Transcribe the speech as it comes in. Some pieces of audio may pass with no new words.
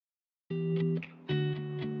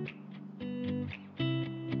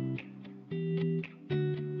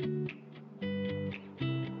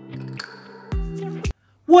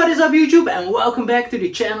What is up YouTube, and welcome back to the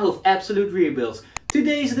channel of Absolute Rebuilds.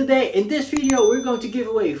 Today is the day. In this video we're going to give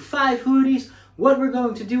away 5 hoodies. What we're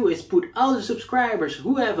going to do is put all the subscribers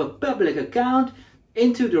who have a public account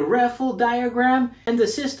into the raffle diagram, and the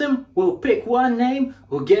system will pick one name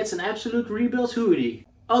who gets an Absolute Rebuilds hoodie.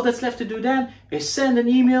 All that's left to do then is send an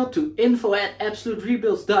email to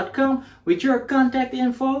info@absoluterebuilds.com with your contact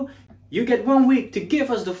info. You get 1 week to give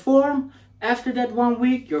us the form. After that 1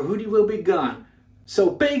 week your hoodie will be gone.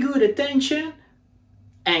 So pay good attention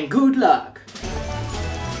and good luck.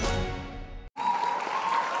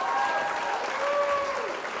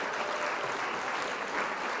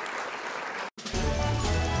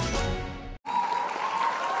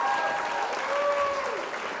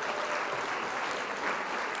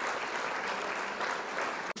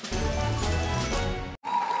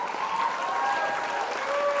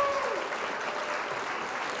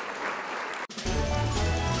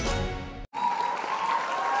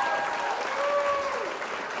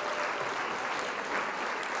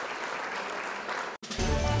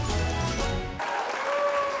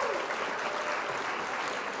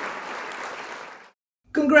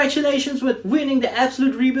 Congratulations with winning the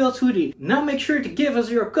Absolute Rebuilds hoodie. Now make sure to give us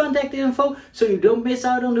your contact info so you don't miss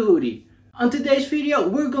out on the hoodie. On today's video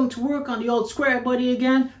we're going to work on the old SquareBody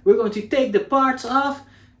again. We're going to take the parts off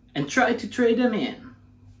and try to trade them in.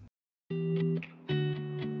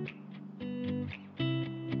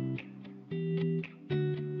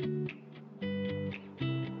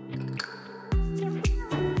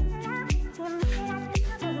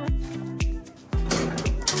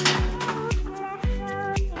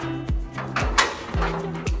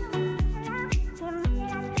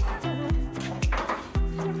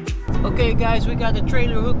 Okay guys, we got the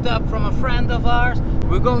trailer hooked up from a friend of ours.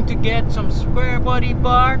 We're going to get some SquareBody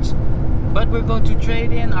parts, but we're going to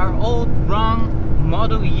trade in our old wrong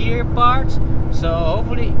model year parts. So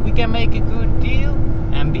hopefully we can make a good deal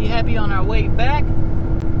and be happy on our way back.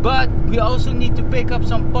 But we also need to pick up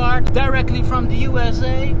some parts directly from the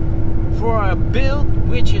USA for a build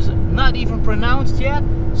which is not even pronounced yet.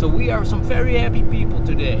 So we are some very happy people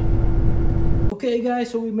today. Okay guys,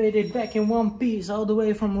 so we made it back in one piece all the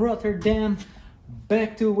way from Rotterdam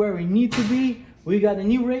back to where we need to be. We got a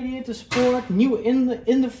new radiator support, new in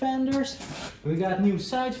the fenders. We got new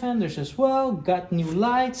side fenders as well, got new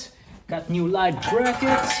lights, got new light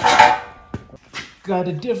brackets, got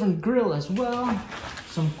a different grille as well,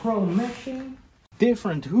 some chrome meshing,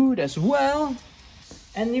 different hood as well,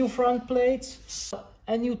 and new front plates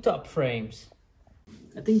and new top frames.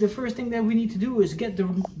 I think the first thing that we need to do is get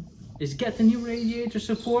the new radiator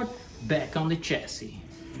support back on the chassis.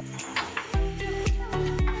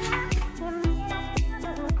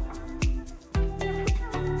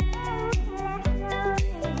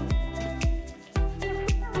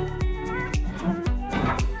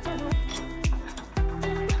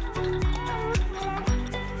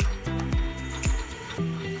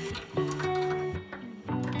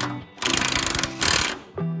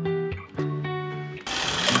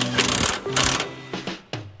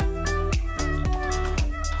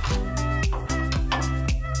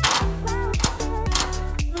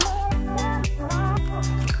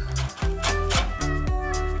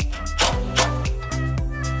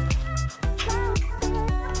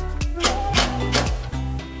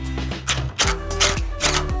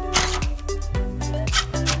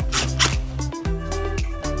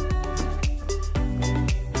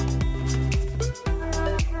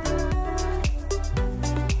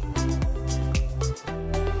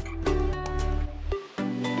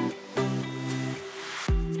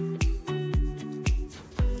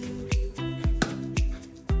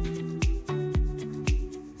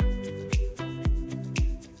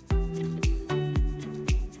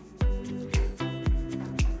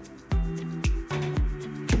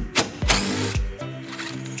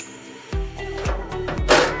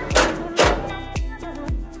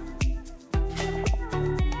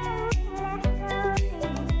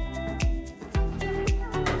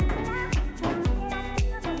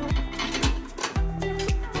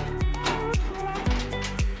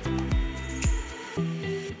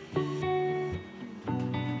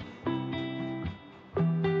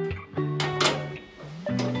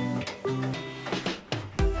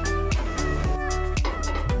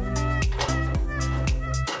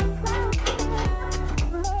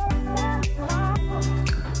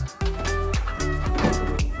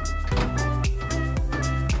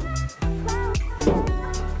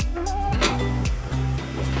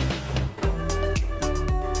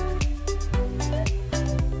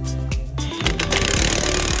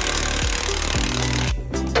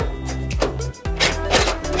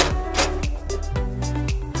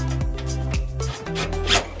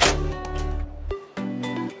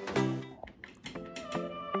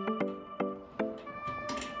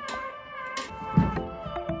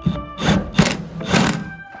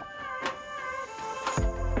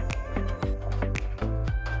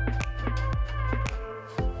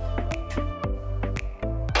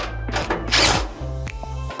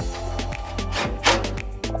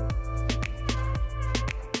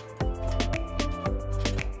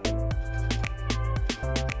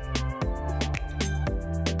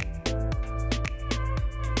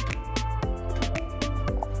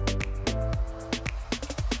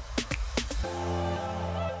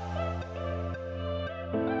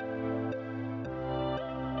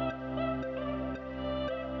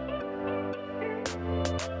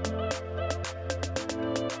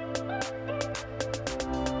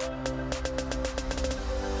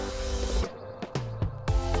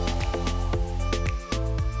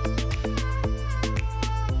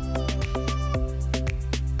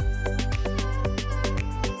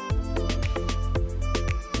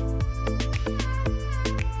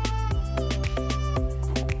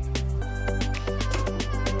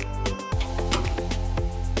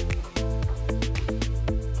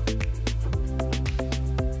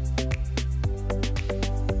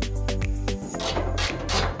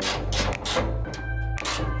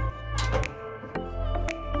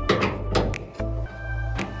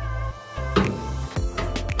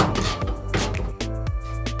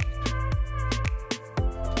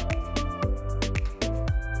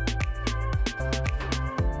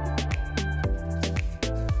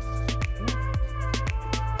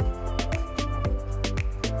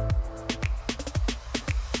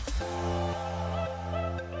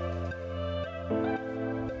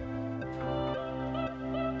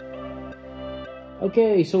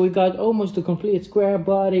 Okay, so we got almost the complete square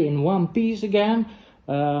body in one piece again.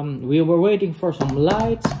 We were waiting for some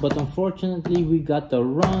lights, but unfortunately we got the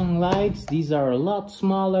wrong lights. These are a lot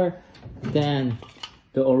smaller than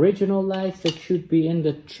the original lights that should be in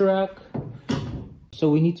the truck.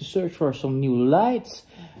 So we need to search for some new lights.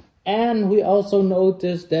 And we also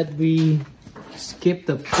noticed that we skipped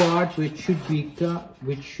the part which should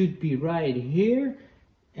be right here.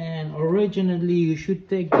 And originally you should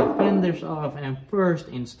take the fenders off and first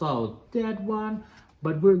install that one.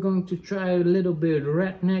 But we're going to try a little bit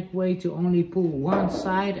redneck way to only pull one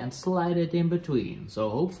side and slide it in between. So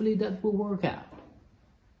hopefully that will work out.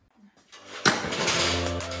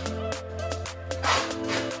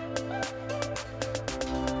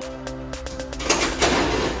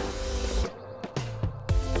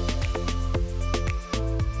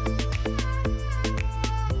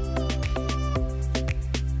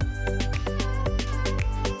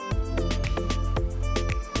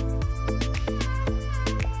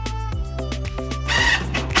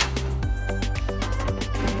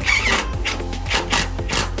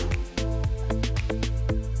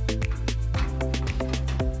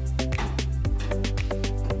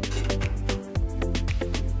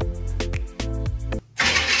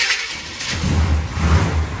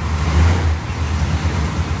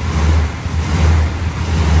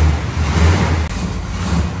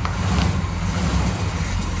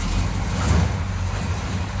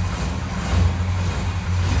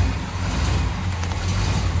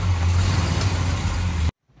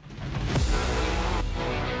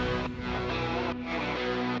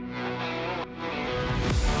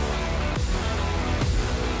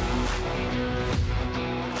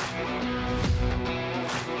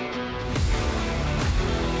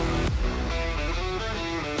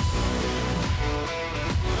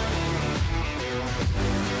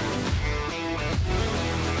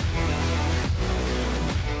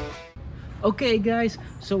 Okay guys,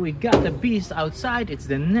 so we got the beast outside. It's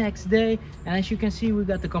the next day, and as you can see we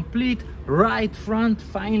got the complete right front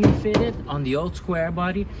finally fitted on the old square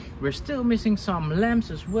body. We're still missing some lamps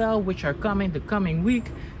as well, which are coming the coming week.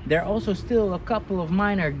 There are also still a couple of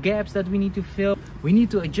minor gaps that we need to fill. We need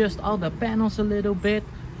to adjust all the panels a little bit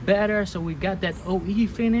better, so we got that OE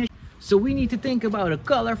finish. So we need to think about a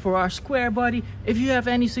color for our square body. If you have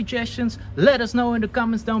any suggestions, let us know in the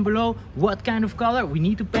comments down below what kind of color we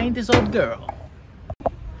need to paint this old girl.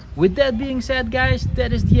 With that being said guys,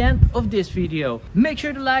 that is the end of this video. Make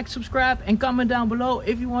sure to like, subscribe and comment down below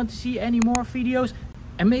if you want to see any more videos.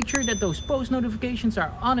 And make sure that those post notifications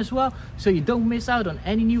are on as well, so you don't miss out on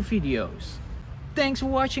any new videos. Thanks for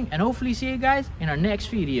watching, and hopefully see you guys in our next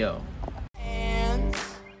video.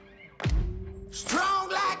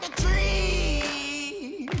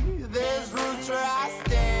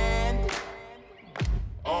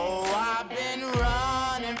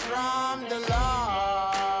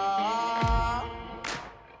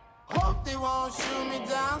 Shoot me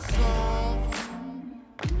down soon.